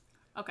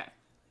Okay.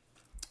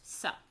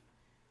 So,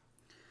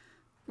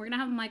 we're going to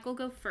have Michael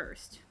go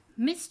first.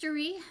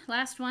 Mystery,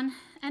 last one,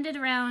 ended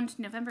around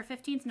November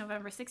 15th,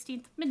 November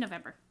 16th,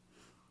 mid-November.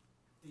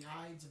 The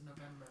Ides of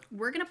November.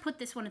 We're going to put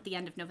this one at the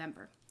end of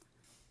November.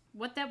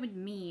 What that would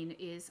mean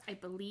is, I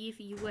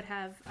believe you would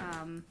have,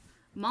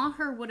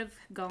 Maher would have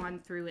gone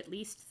through at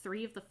least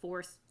 3 of the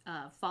 4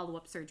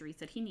 follow-up surgeries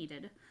that he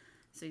needed.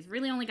 So he's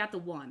really only got the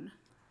 1.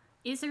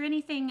 Is there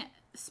anything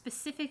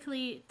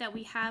specifically that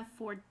we have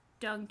for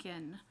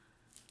Duncan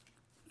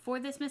for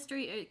this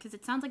mystery? Because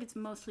it sounds like it's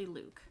mostly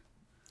Luke.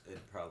 It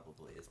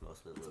probably is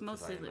mostly Luke. It's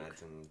mostly Luke. I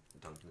imagine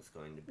Duncan's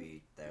going to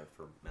be there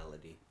for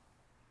Melody.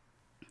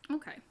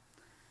 Okay.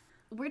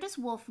 Where does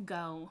Wolf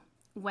go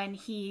when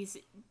he's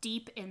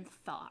deep in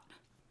thought?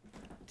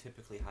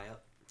 Typically high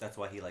up. That's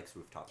why he likes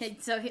rooftops. Okay,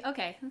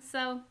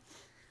 so...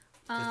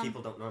 Because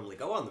people don't normally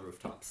go on the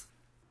rooftops.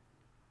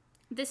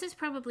 This is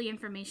probably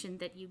information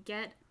that you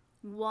get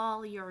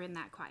while you're in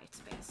that quiet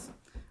space.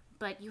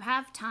 But you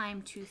have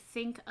time to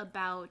think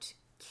about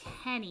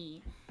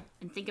Kenny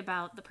and think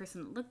about the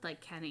person that looked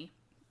like Kenny.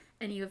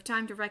 And you have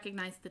time to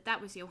recognize that that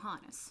was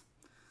Johannes.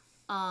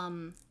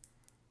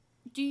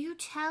 Did you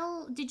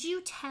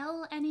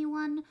tell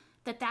anyone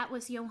that that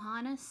was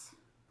Johannes?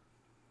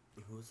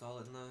 Who's all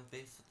in the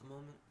base at the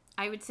moment?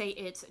 I would say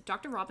it's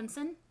Dr.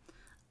 Robinson.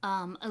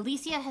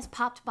 Alicia has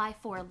popped by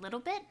for a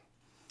little bit.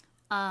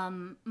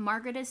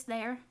 Margaret is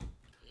there.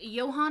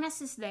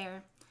 Johannes is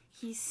there.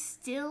 He's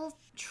still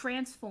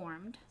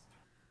transformed.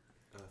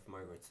 If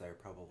Margaret's there,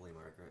 probably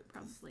Margaret.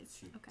 Probably.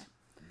 She'd Okay.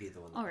 be the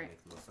one that would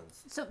make the most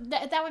sense. So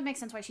that would make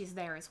sense why she's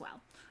there as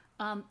well.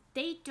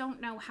 They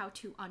don't know how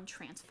to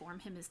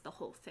untransform him is the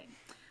whole thing.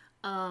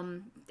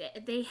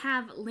 They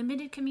have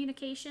limited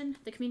communication.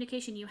 The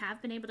communication you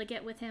have been able to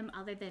get with him,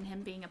 other than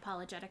him being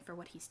apologetic for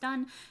what he's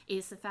done,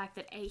 is the fact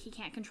that A, he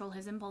can't control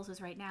his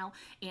impulses right now,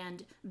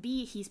 and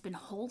B, he's been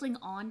holding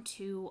on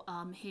to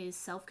his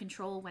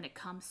self-control when it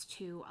comes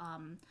to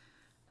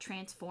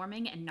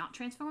transforming and not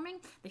transforming,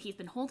 that he's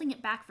been holding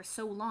it back for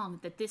so long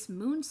that this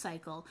moon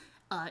cycle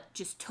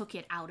just took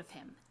it out of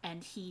him,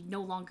 and he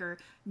no longer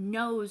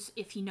knows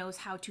if he knows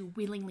how to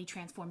willingly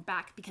transform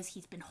back because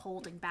he's been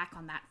holding back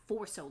on that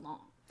for so long.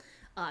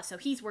 So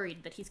he's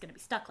worried that he's going to be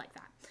stuck like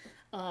that.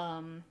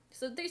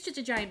 So there's just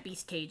a giant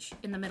beast cage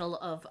in the middle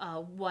of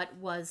what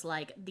was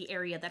like the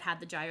area that had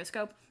the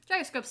gyroscope.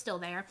 Gyroscope's still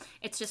there.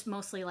 It's just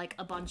mostly like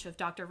a bunch of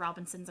Dr.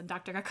 Robinson's and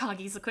Dr.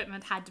 Akagi's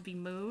equipment had to be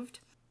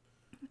moved.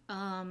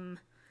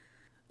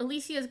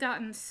 Alicia's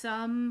gotten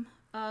some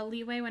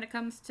leeway when it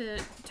comes to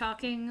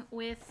talking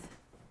with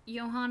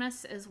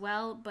Johannes as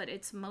well, but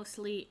it's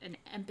mostly an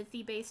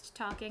empathy-based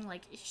talking.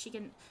 Like she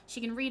can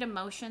read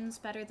emotions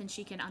better than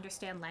she can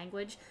understand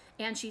language,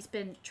 and she's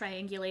been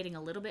triangulating a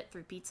little bit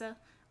through pizza,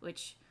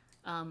 which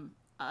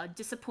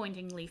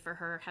disappointingly for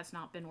her has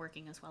not been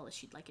working as well as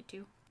she'd like it to.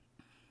 You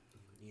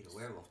need a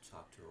werewolf to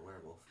talk to a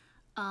werewolf.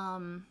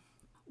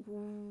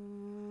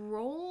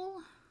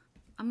 Roll.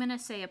 I'm gonna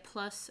say a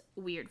plus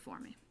weird for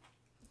me.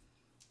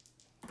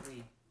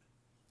 3.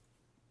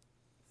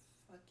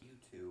 Fuck you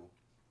 2.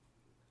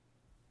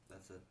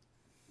 That's a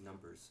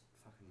numbers.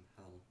 Fucking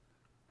hell.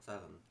 7.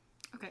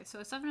 Okay, so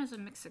a 7 is a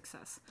mixed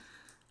success.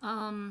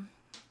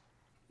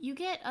 You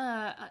get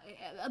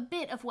a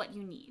bit of what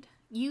you need.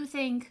 You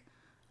think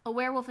a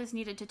werewolf is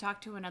needed to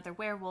talk to another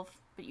werewolf,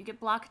 but you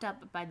get blocked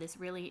up by this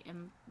really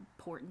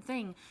important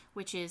thing,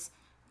 which is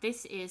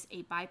this is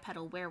a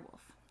bipedal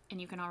werewolf.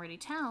 And you can already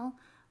tell,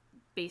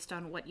 based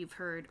on what you've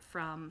heard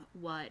from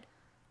what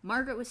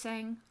Margaret was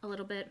saying a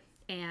little bit,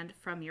 and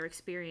from your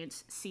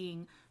experience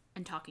seeing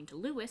and talking to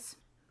Lewis,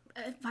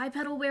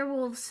 bipedal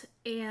werewolves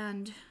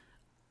and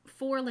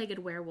 4-legged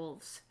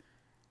werewolves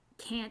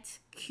can't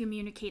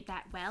communicate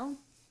that well,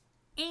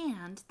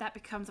 and that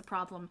becomes a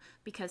problem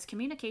because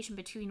communication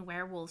between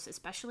werewolves,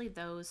 especially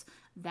those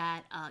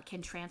that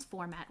can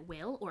transform at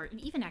will or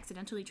even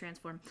accidentally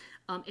transform,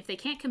 if they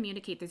can't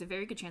communicate, there's a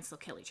very good chance they'll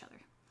kill each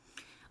other.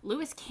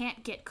 Lewis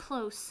can't get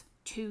close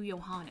to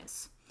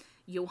Johannes.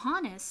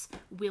 Johannes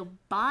will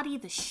body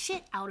the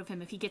shit out of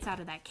him if he gets out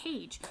of that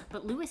cage,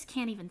 but Lewis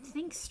can't even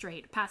think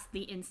straight past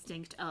the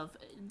instinct of,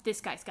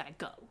 this guy's gotta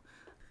go.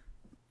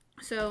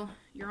 So,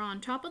 you're on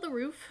top of the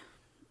roof,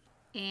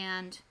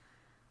 and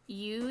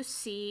you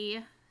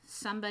see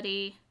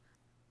somebody...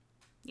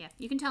 Yeah,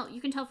 you can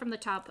tell from the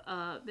top,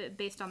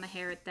 based on the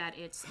hair, that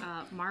it's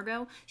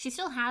Margot. She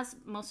still has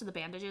most of the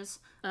bandages,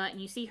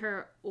 and you see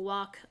her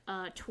walk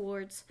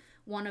towards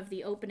one of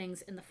the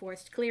openings in the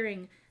forest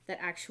clearing that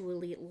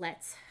actually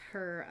lets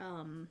her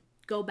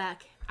go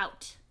back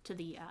out to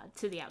the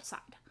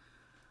outside.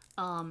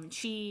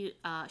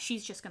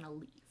 She's just gonna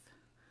leave.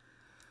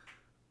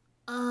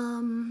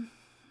 I'm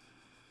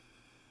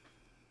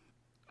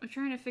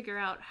trying to figure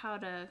out how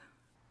to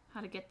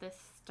get this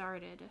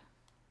started.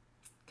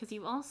 Because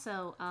you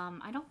also,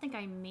 I don't think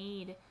I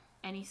made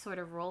any sort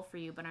of roll for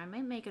you, but I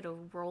might make it a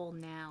roll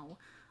now.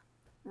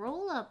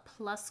 Roll a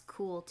plus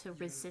cool to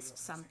resist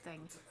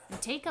something.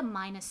 And take a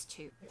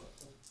 -2.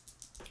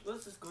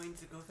 This is going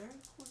to go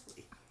very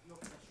quickly.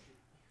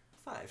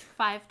 5.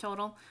 5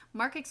 total.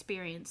 Mark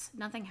experience.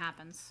 Nothing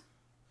happens.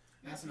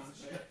 That's not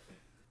fair.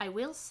 I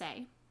will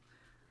say,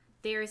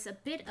 there's a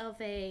bit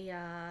of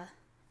an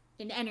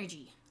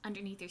energy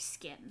underneath your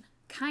skin.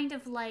 Kind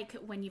of like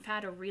when you've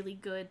had a really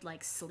good,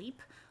 like,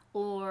 sleep,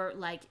 or,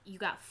 like, you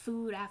got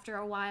food after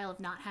a while of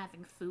not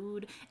having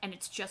food, and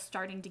it's just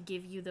starting to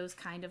give you those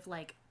kind of,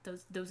 like,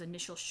 those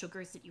initial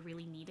sugars that you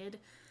really needed.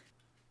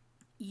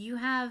 You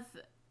have,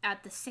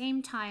 at the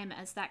same time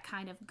as that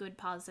kind of good,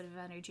 positive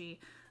energy,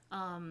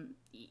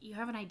 you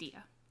have an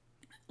idea.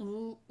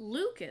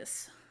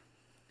 Lucas,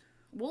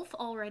 Wolf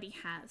already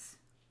has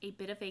a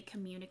bit of a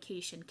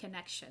communication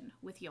connection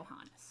with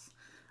Johannes.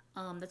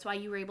 That's why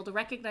you were able to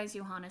recognize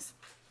Johannes.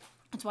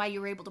 That's why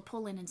you were able to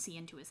pull in and see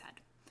into his head.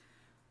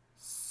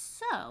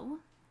 So,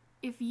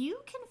 if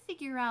you can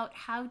figure out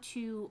how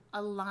to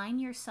align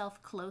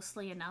yourself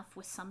closely enough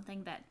with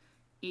something that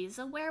is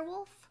a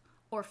werewolf,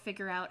 or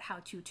figure out how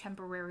to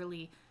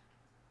temporarily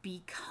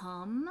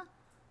become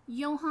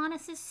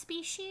Johannes'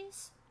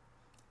 species,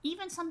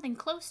 even something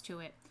close to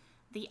it,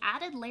 the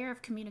added layer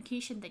of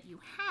communication that you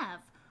have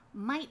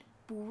might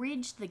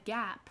bridge the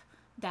gap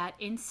that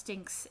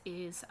instincts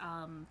is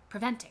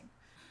preventing.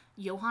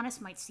 Johannes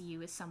might see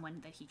you as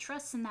someone that he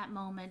trusts in that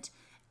moment,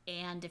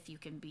 and if you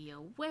can be a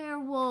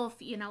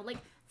werewolf, like,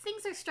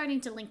 things are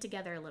starting to link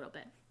together a little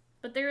bit.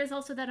 But there is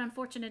also that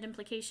unfortunate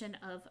implication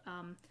of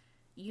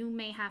you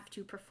may have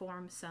to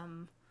perform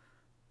some,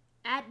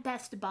 at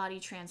best, body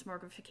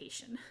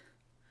transmogrification.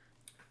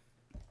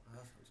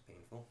 That sounds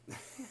painful.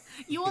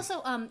 You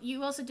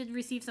also did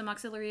receive some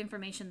auxiliary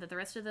information that the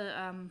rest of the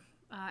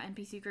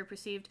NPC group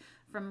received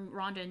from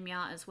Rhonda and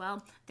Mia as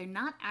well. They're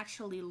not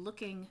actually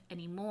looking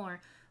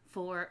anymore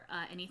for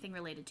anything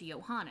related to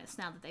Johannes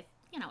now that they've,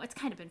 it's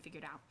kind of been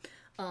figured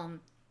out.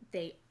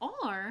 They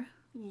are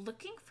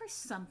looking for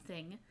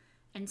something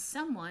and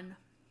someone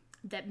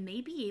that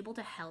may be able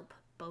to help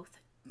both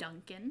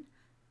Duncan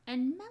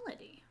and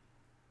Melody.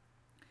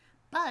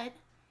 But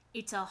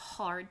it's a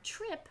hard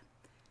trip,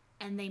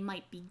 and they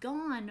might be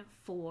gone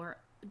for,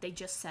 they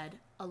just said,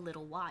 a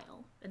little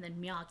while. And then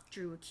Mia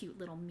drew a cute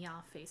little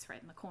Mia face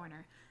right in the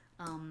corner.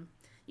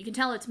 You can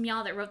tell it's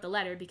Mia that wrote the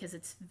letter because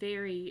it's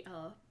very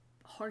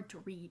hard to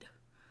read.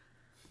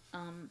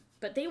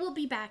 But they will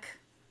be back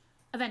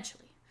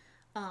eventually.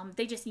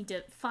 They just need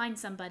to find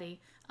somebody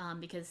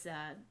because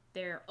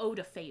they're owed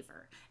a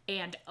favor.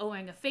 And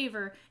owing a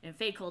favor in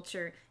Fae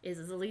culture is,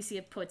 as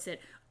Alicia puts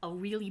it, a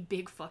really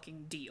big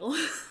fucking deal.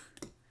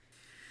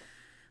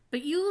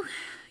 But you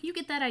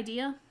get that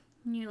idea,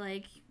 and you're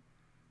like,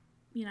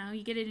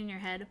 you get it in your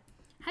head.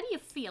 How do you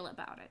feel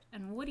about it,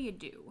 and what do you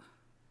do?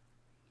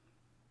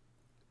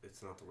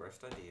 It's not the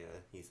worst idea,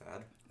 he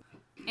said.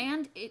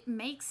 And it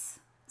makes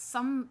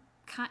some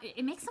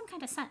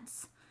kind of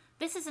sense.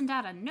 This isn't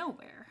out of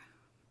nowhere.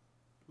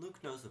 Luke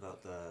knows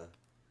about the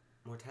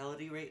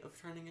mortality rate of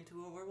turning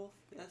into a werewolf,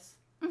 yes?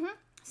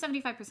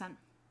 75%.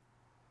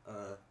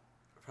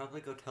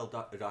 Probably go tell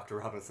Dr.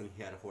 Robinson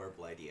he had a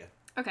horrible idea.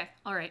 Okay,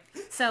 all right.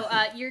 So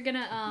you're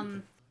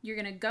gonna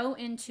go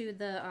into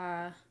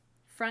the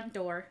front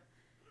door.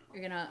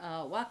 You're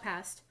gonna walk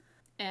past,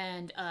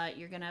 and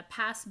you're gonna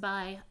pass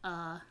by.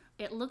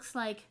 It looks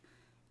like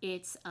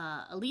it's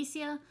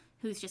Alicia,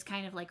 who's just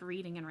kind of like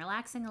reading and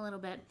relaxing a little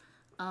bit.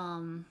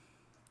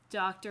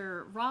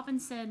 Dr.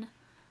 Robinson.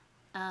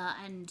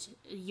 And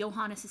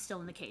Johannes is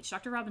still in the cage.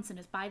 Dr. Robinson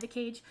is by the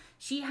cage.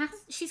 She's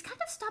kind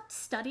of stopped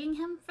studying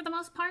him for the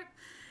most part.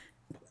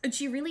 And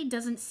she really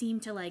doesn't seem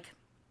to, like,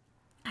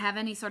 have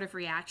any sort of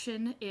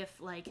reaction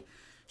if, like,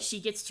 she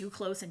gets too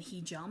close and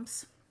he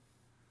jumps.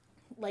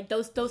 Like,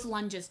 those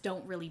lunges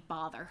don't really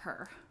bother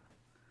her.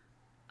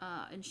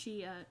 And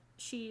she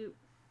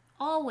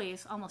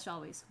almost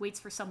always waits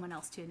for someone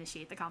else to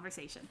initiate the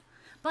conversation.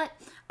 But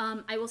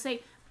I will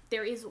say,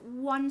 there is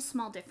one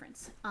small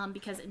difference,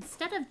 because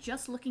instead of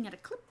just looking at a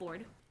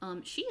clipboard,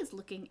 she is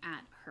looking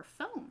at her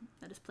phone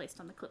that is placed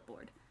on the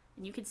clipboard.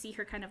 And you can see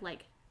her kind of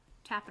like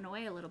tapping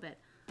away a little bit.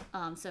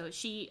 So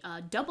she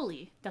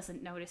doubly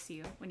doesn't notice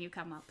you when you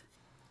come up.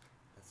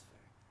 That's fair.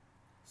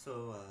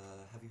 So,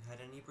 have you had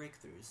any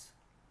breakthroughs?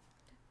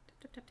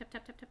 Tap, tap, tap,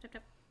 tap, tap, tap,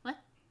 tap. What?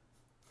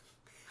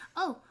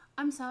 Oh,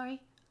 I'm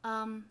sorry.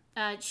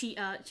 She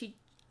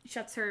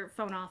shuts her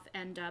phone off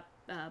and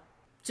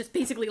just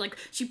basically, like,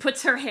 she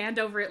puts her hand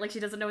over it like she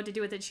doesn't know what to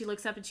do with it. She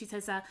looks up and she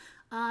says,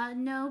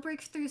 no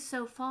breakthroughs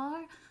so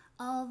far,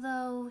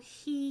 although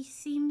he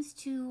seems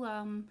to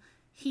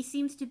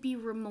be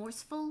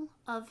remorseful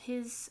of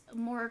his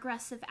more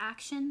aggressive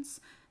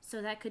actions,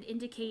 so that could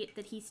indicate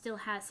that he still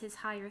has his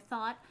higher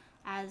thought,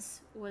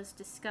 as was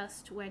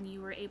discussed when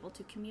you were able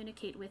to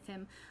communicate with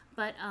him.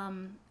 But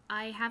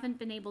I haven't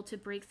been able to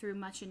break through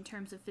much in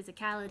terms of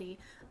physicality.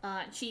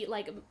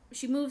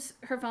 She moves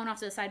her phone off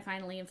to the side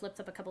finally and flips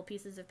up a couple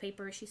pieces of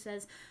paper. She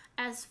says,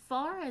 as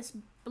far as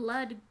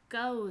blood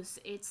goes,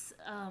 it's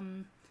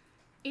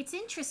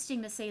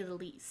interesting to say the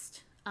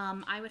least.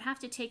 I would have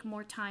to take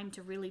more time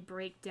to really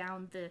break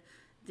down the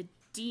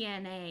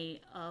DNA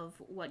of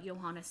what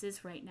Johannes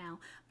is right now.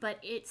 But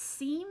it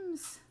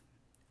seems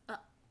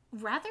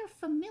rather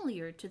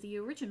familiar to the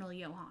original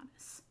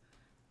Johannes.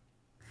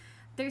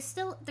 There's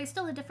still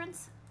a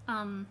difference,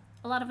 a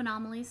lot of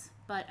anomalies,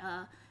 but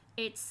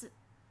it's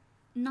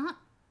not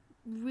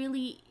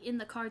really in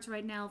the cards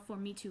right now for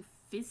me to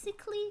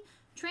physically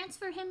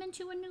transfer him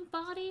into a new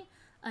body.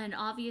 And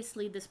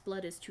obviously this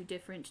blood is too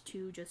different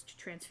to just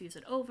transfuse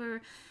it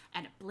over,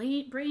 and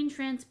a brain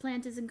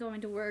transplant isn't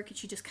going to work. And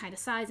she just kind of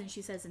sighs and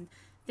she says, and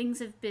things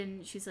have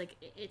been, she's like,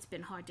 it's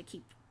been hard to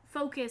keep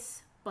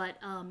focus, but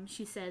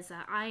she says,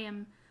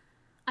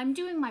 I'm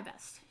doing my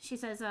best. She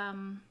says,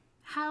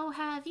 how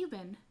have you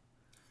been?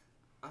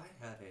 I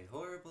had a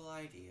horrible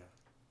idea.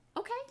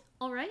 Okay,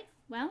 all right.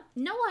 Well,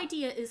 no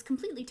idea is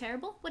completely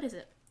terrible. What is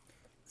it?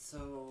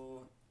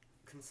 So,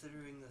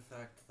 considering the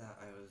fact that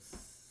I was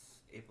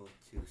able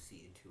to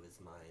see into his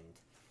mind,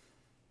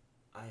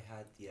 I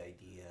had the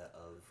idea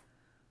of,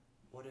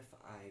 what if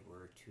I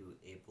were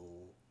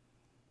able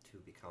to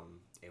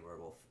become a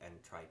werewolf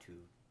and try to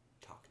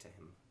talk to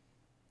him?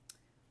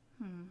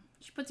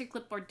 She puts her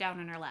clipboard down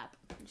in her lap.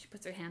 She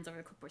puts her hands over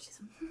the clipboard. She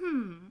says,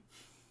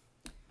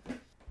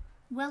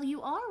 Well,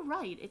 you are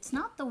right. It's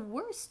not the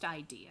worst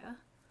idea.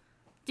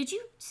 Did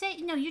you say...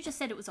 No, you just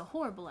said it was a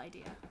horrible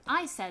idea.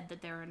 I said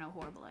that there are no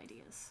horrible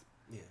ideas.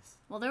 Yes.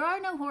 Well, there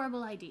are no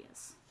horrible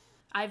ideas.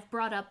 I've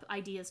brought up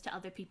ideas to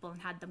other people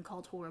and had them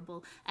called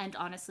horrible, and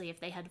honestly, if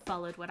they had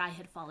followed what I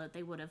had followed,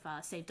 they would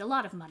have saved a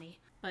lot of money.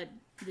 But,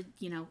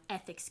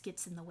 ethics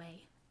gets in the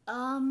way.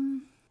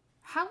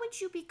 How would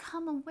you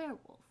become a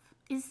werewolf?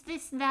 Is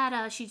this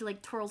that, she,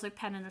 twirls her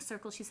pen in a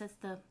circle, she says,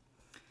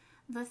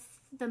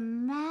 the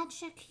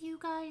magic you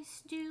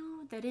guys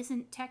do that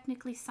isn't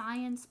technically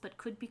science but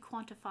could be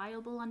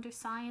quantifiable under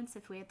science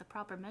if we had the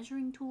proper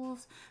measuring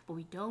tools, but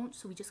we don't,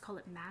 so we just call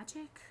it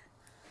magic?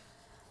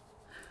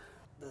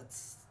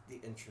 That's the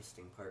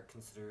interesting part,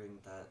 considering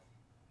that,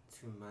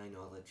 to my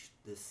knowledge,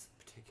 this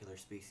particular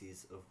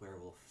species of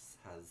werewolves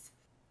has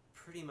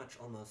pretty much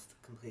almost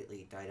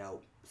completely died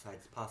out,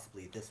 besides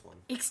possibly this one.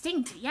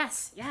 Extinct,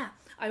 yes, yeah.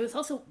 I was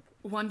also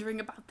wondering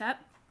about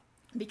that,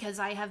 because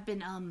I have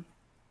been,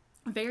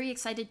 very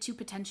excited to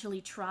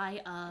potentially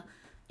try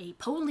a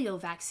polio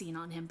vaccine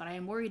on him, but I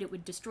am worried it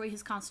would destroy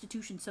his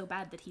constitution so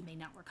bad that he may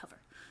not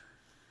recover.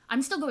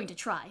 I'm still going to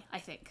try, I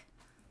think.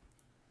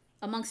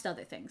 Amongst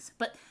other things.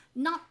 But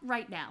not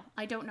right now.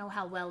 I don't know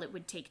how well it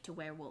would take to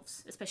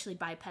werewolves, especially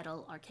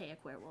bipedal,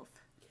 archaic werewolf.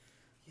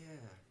 Yeah.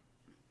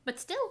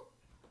 But still,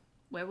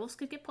 werewolves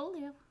could get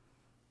polio.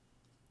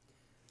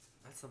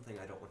 That's something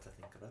I don't want to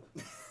think about.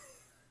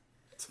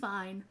 It's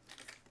fine.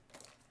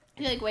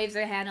 She waves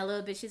her hand a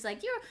little bit. She's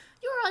like,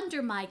 you're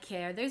under my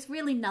care. There's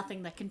really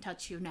nothing that can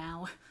touch you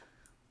now.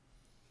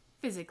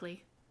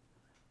 Physically.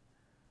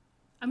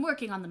 I'm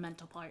working on the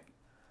mental part.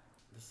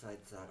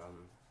 Besides that,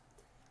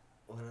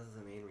 one of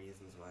the main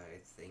reasons why I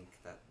think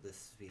that this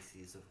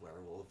species of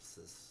werewolves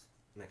is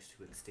next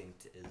to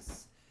extinct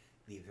is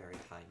the very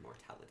high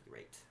mortality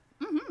rate.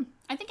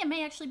 I think it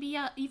may actually be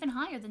even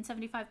higher than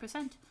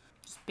 75%.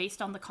 Just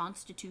based on the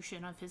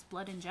constitution of his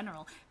blood in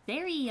general.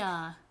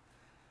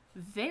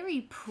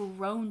 Very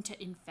prone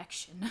to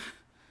infection.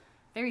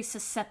 Very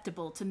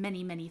susceptible to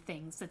many, many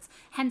things. That's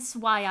hence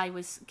why I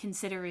was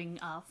considering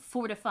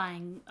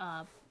fortifying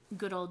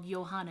good old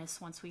Johannes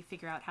once we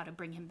figure out how to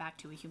bring him back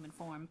to a human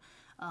form.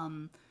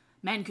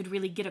 Man could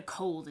really get a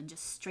cold and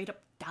just straight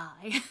up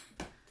die.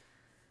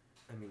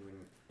 I mean,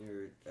 when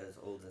you're as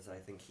old as I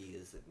think he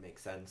is, it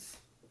makes sense.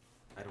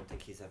 I don't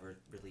think he's ever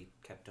really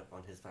kept up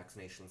on his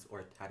vaccinations,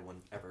 or had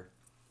one ever.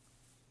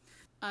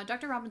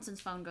 Dr. Robinson's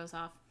phone goes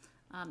off.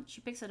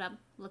 She picks it up,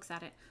 looks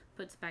at it,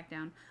 puts it back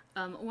down.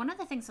 One of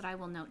the things that I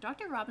will note,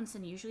 Dr.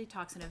 Robinson usually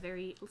talks in a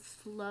very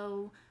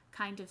slow,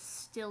 kind of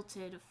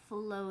stilted,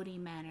 floaty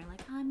manner.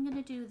 Like, I'm going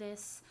to do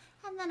this,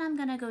 and then I'm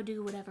going to go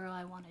do whatever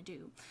I want to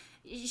do.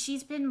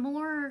 She's been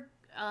more,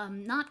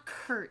 not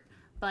curt,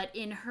 but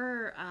in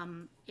her,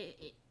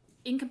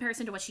 in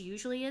comparison to what she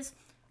usually is,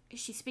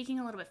 she's speaking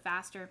a little bit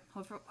faster.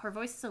 Her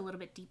voice is a little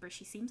bit deeper.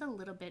 She seems a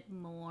little bit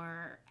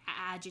more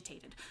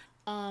agitated.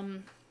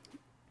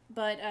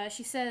 But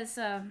she says,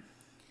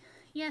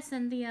 yes,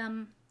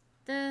 and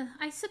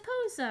I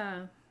suppose,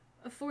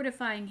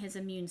 fortifying his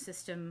immune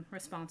system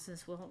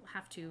responses will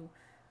have to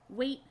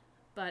wait,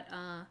 but,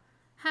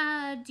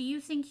 do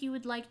you think you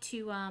would like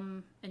to,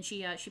 and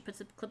she puts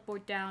the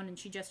clipboard down and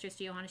she gestures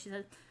to Johanna. She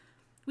says,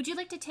 would you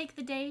like to take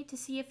the day to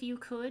see if you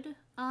could,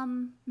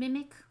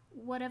 mimic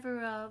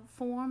whatever,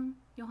 form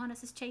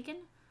Johannes has taken?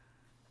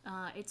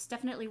 It's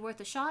definitely worth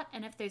a shot,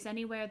 and if there's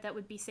anywhere that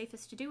would be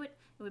safest to do it,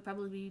 it would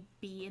probably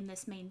be in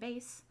this main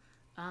base.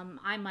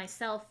 I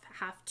myself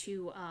have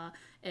to,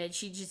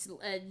 she just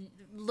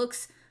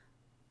looks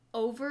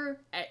over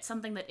at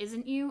something that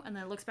isn't you, and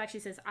then looks back. She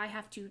says, I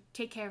have to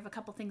take care of a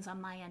couple things on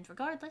my end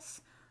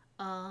regardless.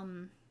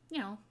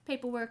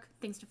 Paperwork,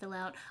 things to fill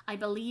out. I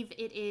believe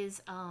it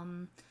is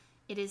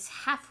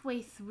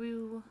halfway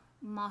through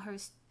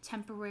Maher's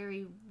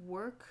temporary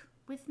work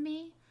with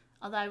me.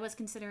 Although I was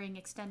considering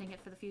extending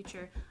it for the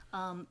future,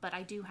 but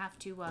I do have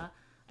to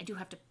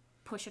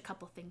push a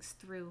couple things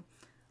through.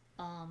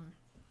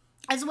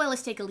 As well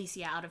as take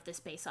Alicia out of this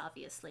base,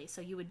 obviously.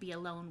 So you would be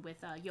alone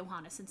with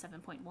Johannes in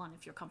 7.1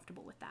 if you're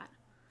comfortable with that.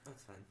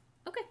 That's fine.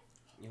 Okay.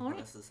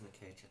 Johannes is in a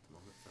cage at the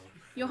moment, so...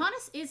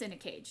 Johannes is in a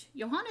cage.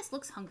 Johannes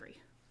looks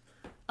hungry.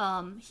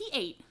 He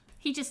ate.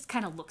 He just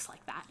kind of looks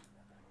like that.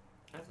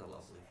 That's a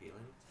lovely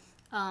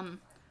feeling.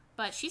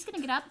 But she's going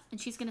to get up and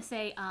she's going to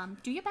say,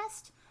 do your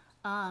best.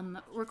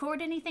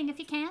 Record anything if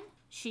you can.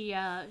 She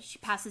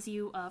passes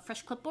you a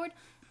fresh clipboard.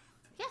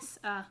 Yes,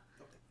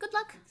 good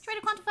luck. Try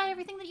to quantify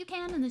everything that you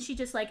can. And then she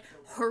just, like,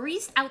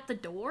 hurries out the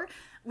door,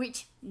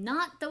 which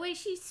not the way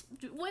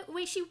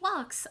way she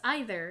walks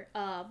either.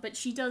 But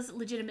she does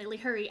legitimately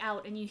hurry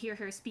out, and you hear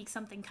her speak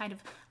something kind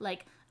of,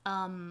 like,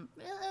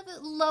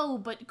 low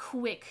but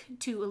quick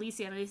to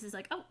Alicia, and Alicia's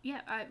like, "Oh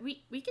yeah, we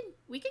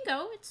can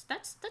go.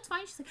 That's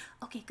fine." She's like,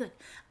 "Okay, good."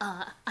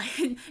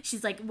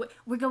 She's like,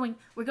 "We're going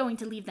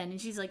to leave then,"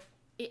 and she's like,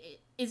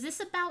 Is this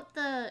about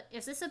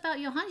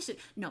Johannes? She's like,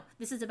 "No,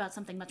 this is about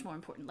something much more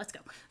important. Let's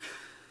go."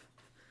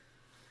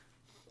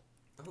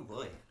 Oh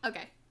boy.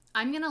 Okay,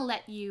 I'm gonna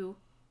let you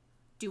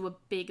do a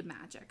big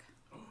magic.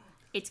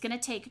 It's gonna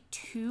take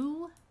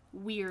 2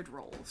 weird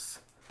rolls.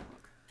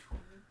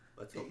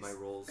 Let's hope my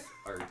rolls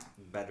are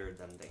better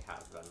than they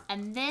have been.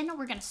 And then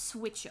we're going to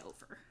switch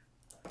over.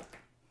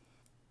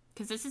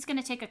 Because this is going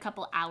to take a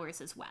couple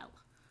hours as well.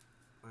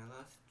 My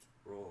last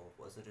roll,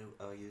 was it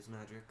a use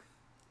magic?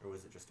 Or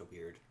was it just a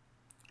weird?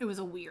 It was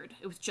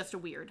just a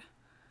weird.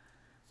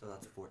 So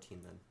that's a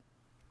 14 then.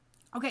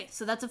 Okay,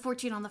 so that's a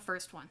 14 on the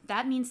first one.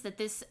 That means that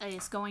this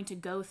is going to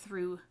go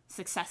through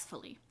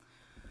successfully.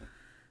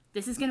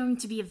 This is going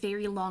to be a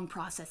very long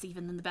process,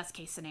 even in the best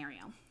case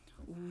scenario.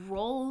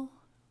 Roll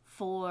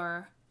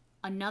for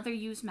another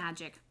use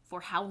magic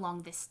for how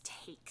long this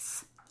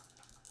takes.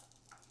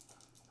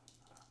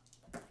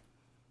 Do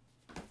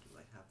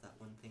I have that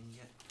one thing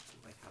yet?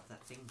 Do I have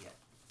that thing yet?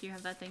 Do you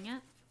have that thing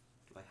yet?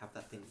 Do I have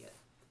that thing yet?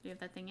 Do you have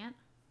that thing yet?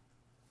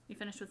 You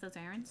finished with those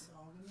errands?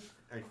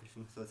 Are you finished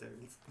with those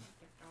errands?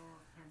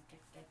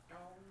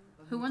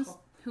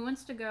 Who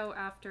wants to go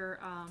after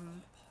I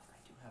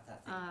do have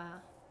that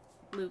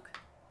thing. Luke?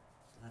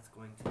 So that's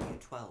going to be a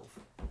 12.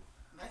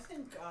 I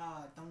think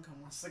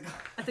Duncan wants to go.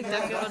 I think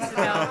Duncan wants to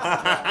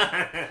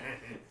go.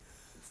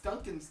 It's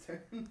Duncan's turn.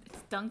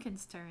 It's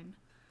Duncan's turn.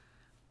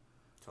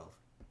 12.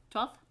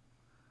 12?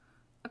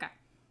 Okay.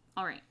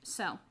 Alright,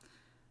 so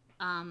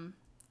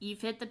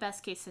you've hit the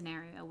best case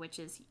scenario, which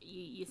is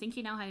you think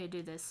you know how to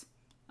do this.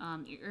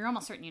 You're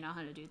almost certain you know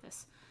how to do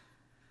this.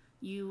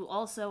 You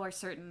also are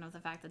certain of the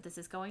fact that this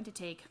is going to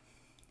take,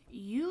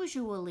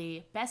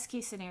 usually, best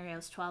case scenario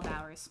is 12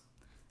 hours.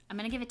 I'm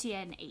going to give it to you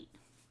an 8.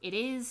 It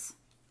is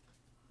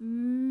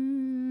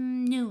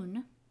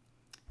noon,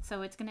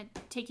 so it's going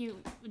to take you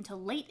until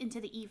late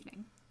into the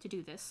evening to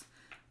do this.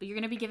 But you're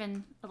going to be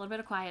given a little bit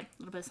of quiet,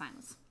 a little bit of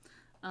silence.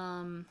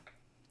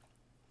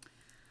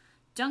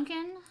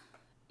 Duncan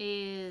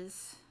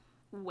is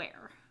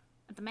where?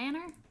 At the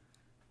manor?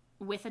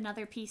 With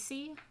another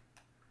PC?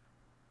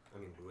 I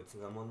mean, would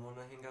someone want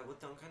to hang out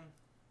with Duncan?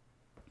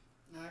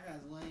 Nah, that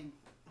guy's lame.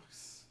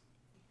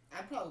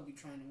 I'd probably be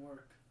trying to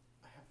work.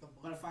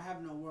 But if I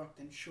have no work,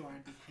 then sure,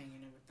 I'd be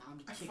hanging out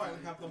with them. I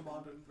finally have the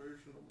modern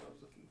version of what I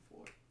was looking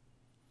for.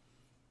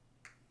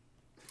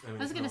 I mean,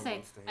 I was gonna say,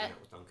 wants to hang out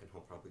with Duncan,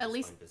 he'll probably at just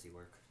least- find busy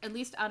work. At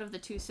least out of the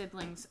 2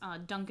 siblings,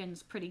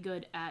 Duncan's pretty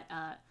good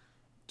at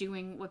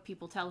doing what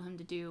people tell him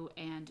to do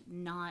and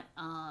not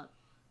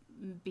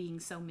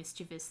being so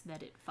mischievous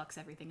that it fucks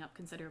everything up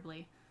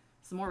considerably.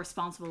 He's the more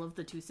responsible of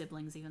the 2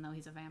 siblings, even though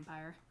he's a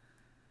vampire.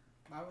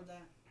 Why would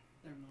that?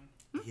 Never mind.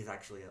 He's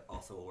actually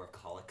also a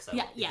workaholic, so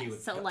Yeah, he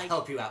would so, like,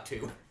 help you out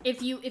too.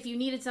 If you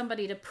needed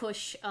somebody to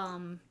push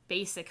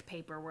basic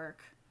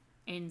paperwork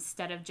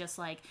instead of just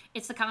like,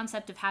 it's the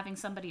concept of having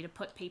somebody to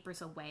put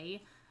papers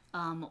away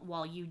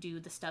while you do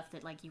the stuff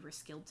that like you were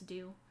skilled to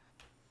do.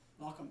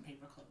 Welcome,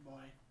 paperclip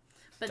boy.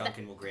 But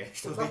Duncan will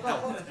graciously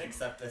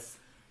accept this.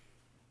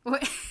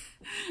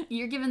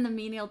 you're given the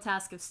menial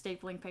task of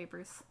stapling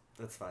papers.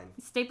 That's fine.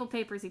 You staple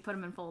papers, you put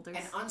them in folders.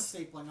 And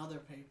unstapling other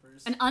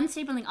papers. And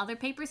unstapling other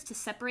papers to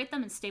separate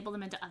them and staple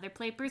them into other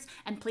papers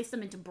and place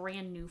them into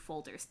brand new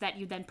folders that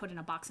you then put in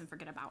a box and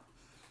forget about.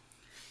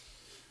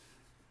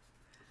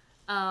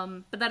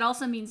 But that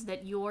also means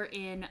that you're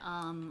in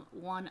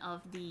one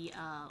of the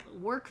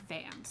work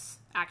vans,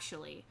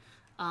 actually,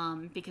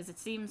 because it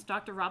seems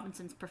Dr.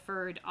 Robinson's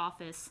preferred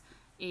office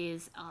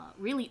is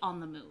really on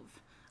the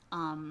move.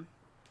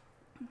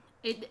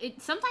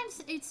 It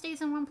sometimes it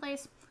stays in one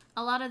place.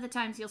 A lot of the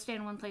times you'll stay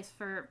in one place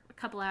for a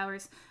couple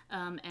hours,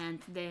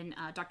 and then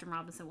Dr.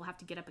 Robinson will have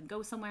to get up and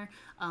go somewhere.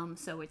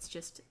 So it's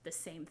just the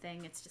same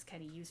thing. It's just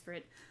kind of used for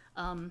it.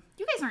 You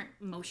guys aren't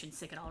motion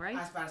sick at all, right? I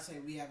was about to say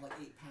we have like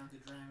 8 pounds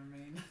of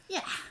Dramamine.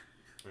 Yeah.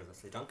 Or let's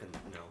say Duncan.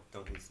 No,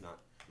 Duncan's not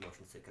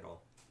motion sick at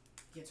all.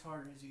 Gets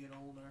harder as you get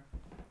older.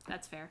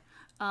 That's fair.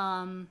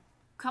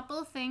 Couple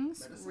of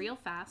things real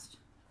fast.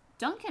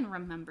 Duncan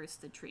remembers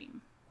the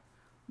dream.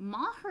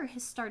 Maher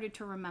has started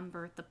to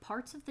remember the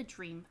parts of the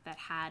dream that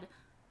had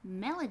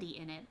melody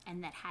in it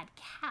and that had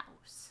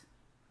cows.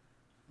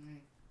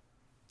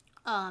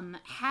 Mm.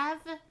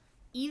 Have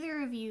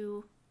either of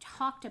you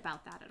talked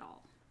about that at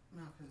all?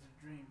 No, because it's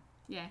a dream.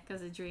 Yeah,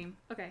 because of dream.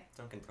 Okay.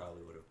 Duncan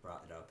probably would have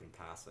brought it up in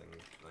passing,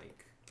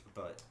 like,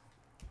 but...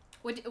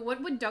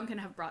 What would Duncan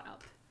have brought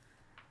up?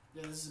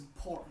 Yeah, this is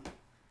important.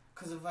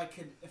 Because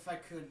if I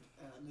could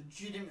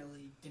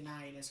legitimately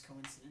deny it as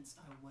coincidence,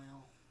 I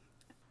will.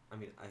 I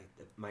mean,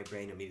 my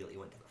brain immediately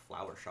went to the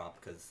flower shop,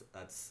 because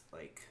that's,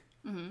 like...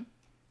 Mm-hmm.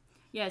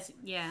 Yes,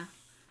 yeah.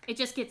 It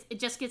just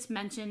gets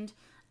mentioned.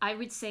 I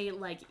would say,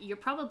 like, you're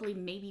probably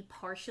maybe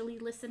partially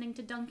listening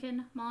to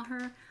Duncan,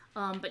 Maher,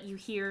 but you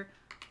hear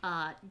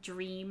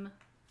dream,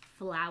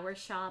 flower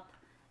shop,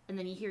 and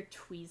then you hear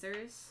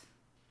tweezers.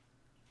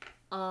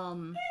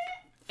 And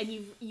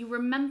you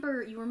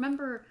remember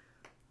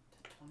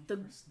the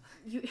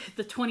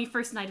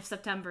 21st night of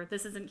September.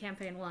 This isn't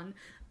campaign 1.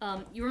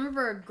 You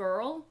remember a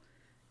girl.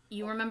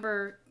 You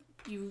remember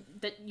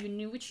that you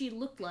knew what she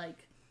looked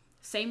like.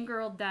 Same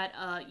girl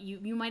that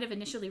you might have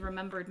initially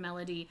remembered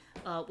Melody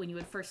when you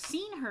had first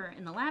seen her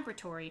in the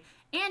laboratory,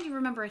 and you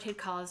remember it had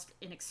caused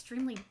an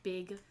extremely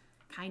big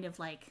kind of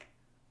like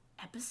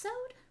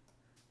episode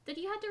that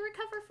you had to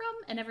recover from,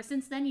 and ever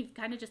since then you've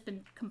kind of just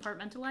been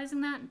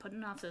compartmentalizing that and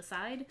putting it off to the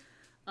side.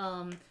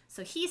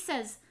 So he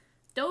says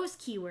those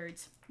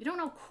keywords. You don't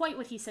know quite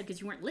what he said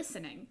because you weren't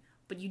listening,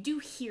 but you do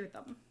hear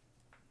them.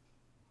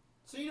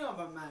 So you know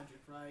about magic,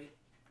 right?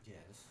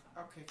 Yes.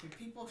 Okay, can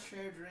people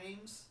share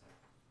dreams?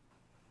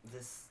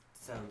 This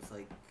sounds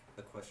like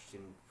a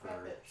question for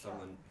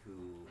someone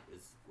who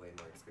is way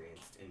more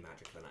experienced in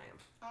magic than I am.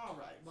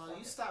 Alright, well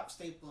you stop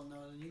stapling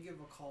those and you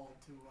give a call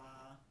to,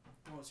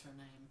 what was her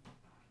name?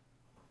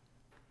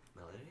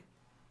 Melody?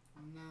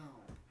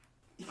 No.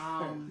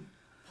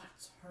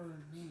 What's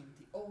her name?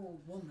 The old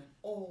woman.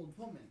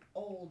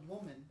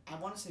 I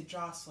want to say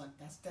Jocelyn.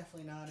 That's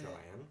definitely not it.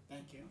 Joanne?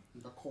 Thank you.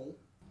 Nicole.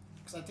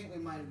 Because I think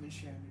we might have been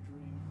sharing a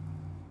dream.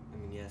 I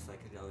mean, yes, I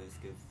could always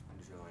give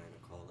Joanne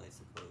a call, I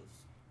suppose.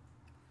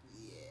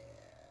 Yeah.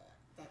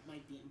 That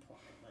might be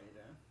important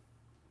later.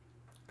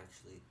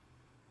 Actually,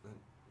 that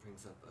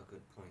brings up a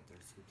good point.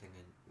 There's something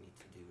I need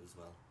to do as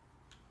well.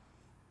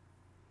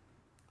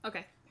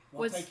 Okay.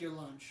 Well, take your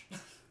lunch.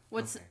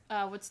 What's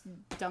Okay.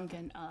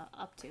 Duncan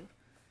up to?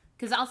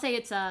 Because I'll say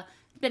it's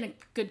been a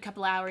good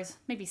couple hours,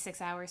 maybe 6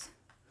 hours.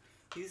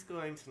 He's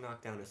going to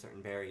knock down a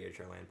certain barrier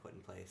Joanne put in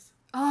place.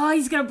 Oh,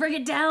 he's gonna bring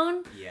it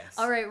down? Yes.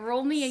 All right,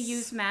 roll me a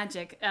use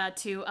magic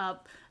to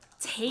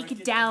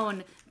take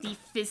down the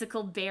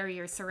physical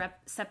barrier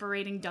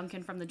separating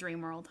Duncan from the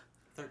dream world.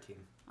 13.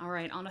 All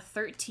right, on a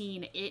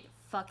 13,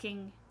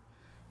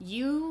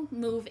 you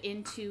move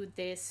into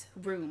this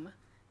room.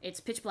 It's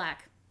pitch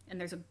black, and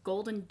there's a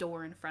golden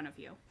door in front of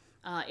you.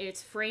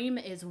 Its frame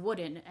is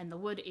wooden, and the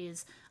wood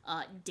is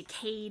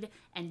decayed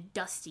and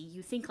dusty.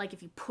 You think like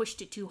if you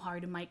pushed it too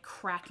hard, it might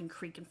crack and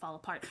creak and fall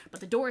apart. But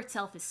the door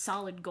itself is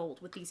solid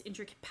gold with these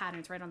intricate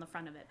patterns right on the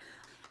front of it.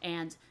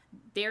 And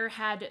there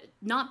had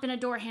not been a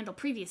door handle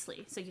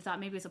previously, so you thought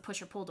maybe it was a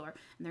push or pull door.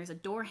 And there's a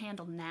door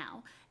handle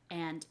now,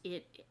 and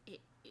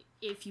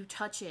if you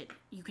touch it,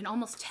 you can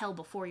almost tell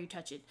before you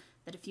touch it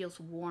that it feels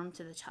warm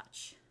to the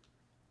touch.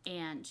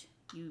 And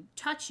you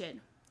touch it,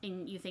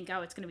 and you think,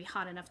 oh, it's going to be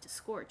hot enough to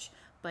scorch,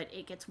 but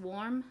it gets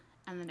warm,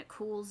 and then it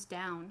cools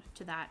down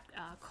to that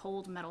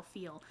cold metal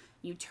feel.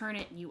 You turn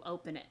it, and you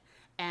open it,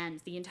 and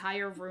the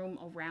entire room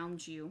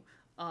around you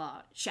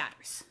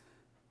shatters,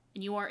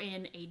 and you are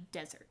in a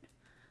desert.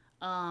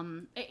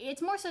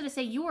 It's more so to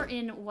say you are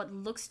in what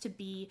looks to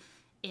be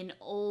an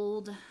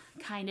old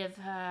kind of...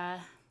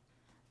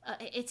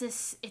 it's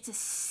a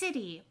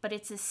city, but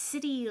it's a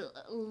city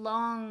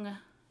long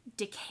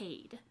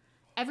decayed.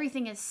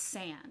 Everything is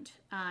sand,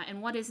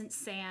 and what isn't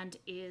sand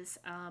is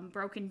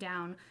broken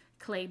down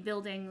clay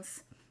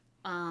buildings,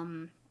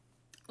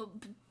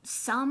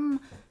 some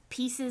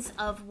pieces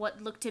of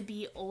what look to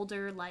be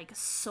older, like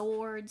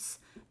swords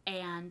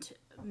and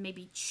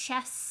maybe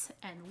chests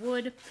and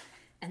wood,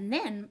 and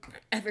then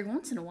every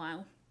once in a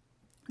while,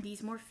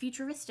 these more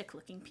futuristic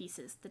looking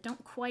pieces that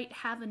don't quite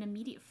have an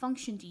immediate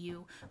function to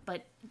you,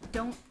 but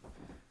don't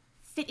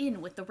fit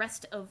in with the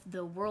rest of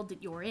the world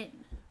that you're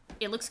in.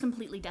 It looks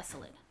completely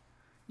desolate.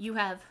 You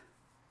have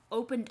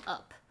opened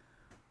up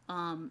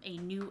a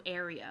new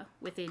area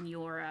within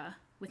your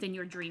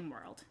dream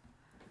world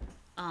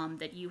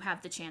that you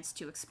have the chance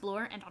to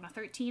explore. And on a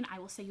 13, I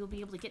will say you'll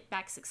be able to get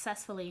back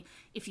successfully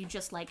if you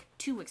just like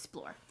to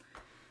explore.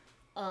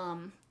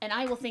 And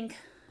I will think,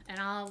 and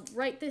I'll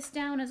write this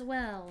down as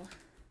well,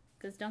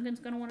 because Duncan's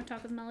going to want to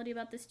talk with Melody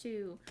about this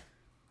too.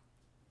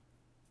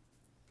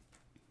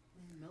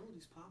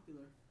 Melody's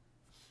popular.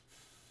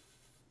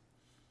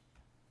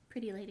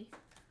 Pretty lady.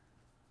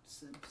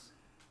 Simps.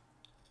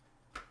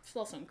 It's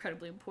also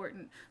incredibly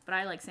important, but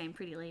I like saying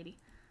pretty lady.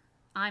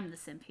 I'm the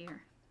simp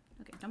here.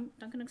 Okay,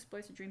 Duncan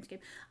explores the dreamscape.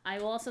 I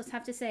will also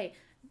have to say,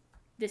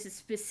 this is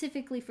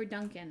specifically for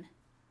Duncan.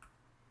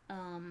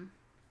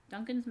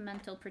 Duncan's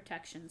mental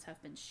protections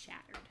have been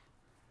shattered.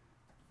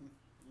 You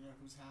know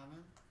who's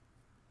having?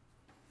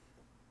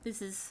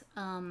 This is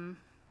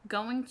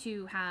going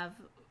to have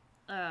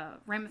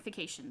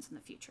ramifications in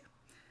the future.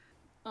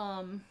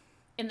 And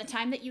In the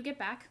time that you get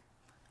back,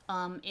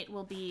 it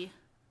will be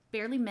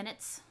barely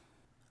minutes,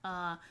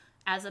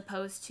 as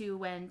opposed to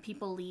when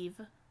people leave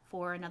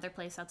for another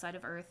place outside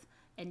of Earth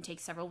and take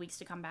several weeks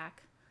to come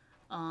back.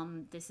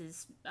 This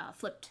is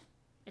flipped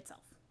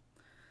itself.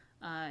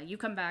 You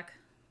come back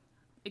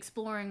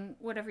exploring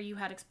whatever you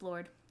had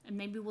explored, and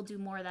maybe we'll do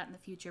more of that in the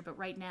future, but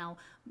right now,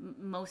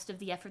 most of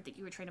the effort that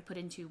you were trying to put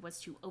into was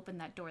to open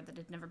that door that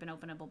had never been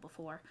openable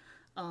before.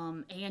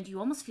 And you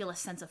almost feel a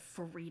sense of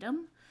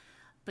freedom,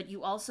 but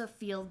you also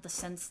feel the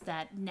sense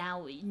that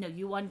now,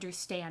 you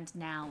understand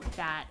now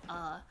that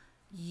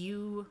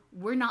you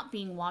were not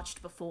being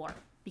watched before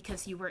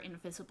because you were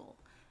invisible.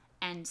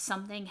 And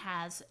something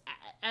has,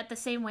 at the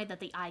same way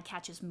that the eye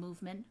catches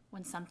movement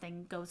when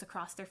something goes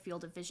across their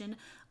field of vision,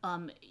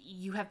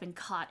 you have been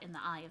caught in the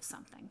eye of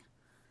something.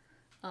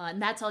 And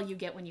that's all you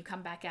get when you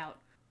come back out.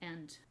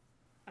 And,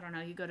 I don't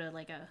know, you go to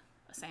like a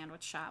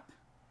sandwich shop.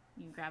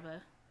 You grab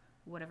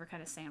whatever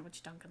kind of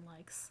sandwich Duncan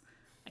likes.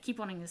 I keep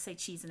wanting to say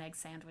cheese and egg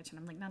sandwich, and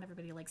I'm like, not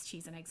everybody likes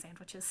cheese and egg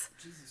sandwiches.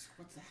 Jesus,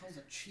 what the hell's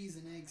a cheese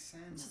and egg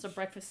sandwich? It's just a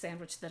breakfast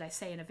sandwich that I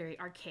say in a very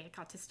archaic,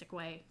 autistic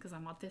way, because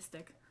I'm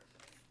autistic.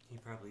 You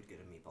probably get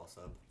a meatball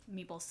sub.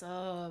 Meatball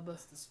sub.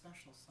 It's the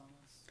special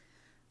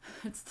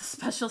sauce. It's the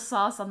special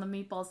sauce on the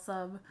meatball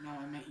sub. No,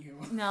 I meant you.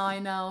 No, I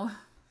know.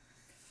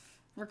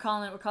 We're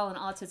calling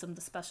autism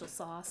the special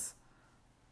sauce.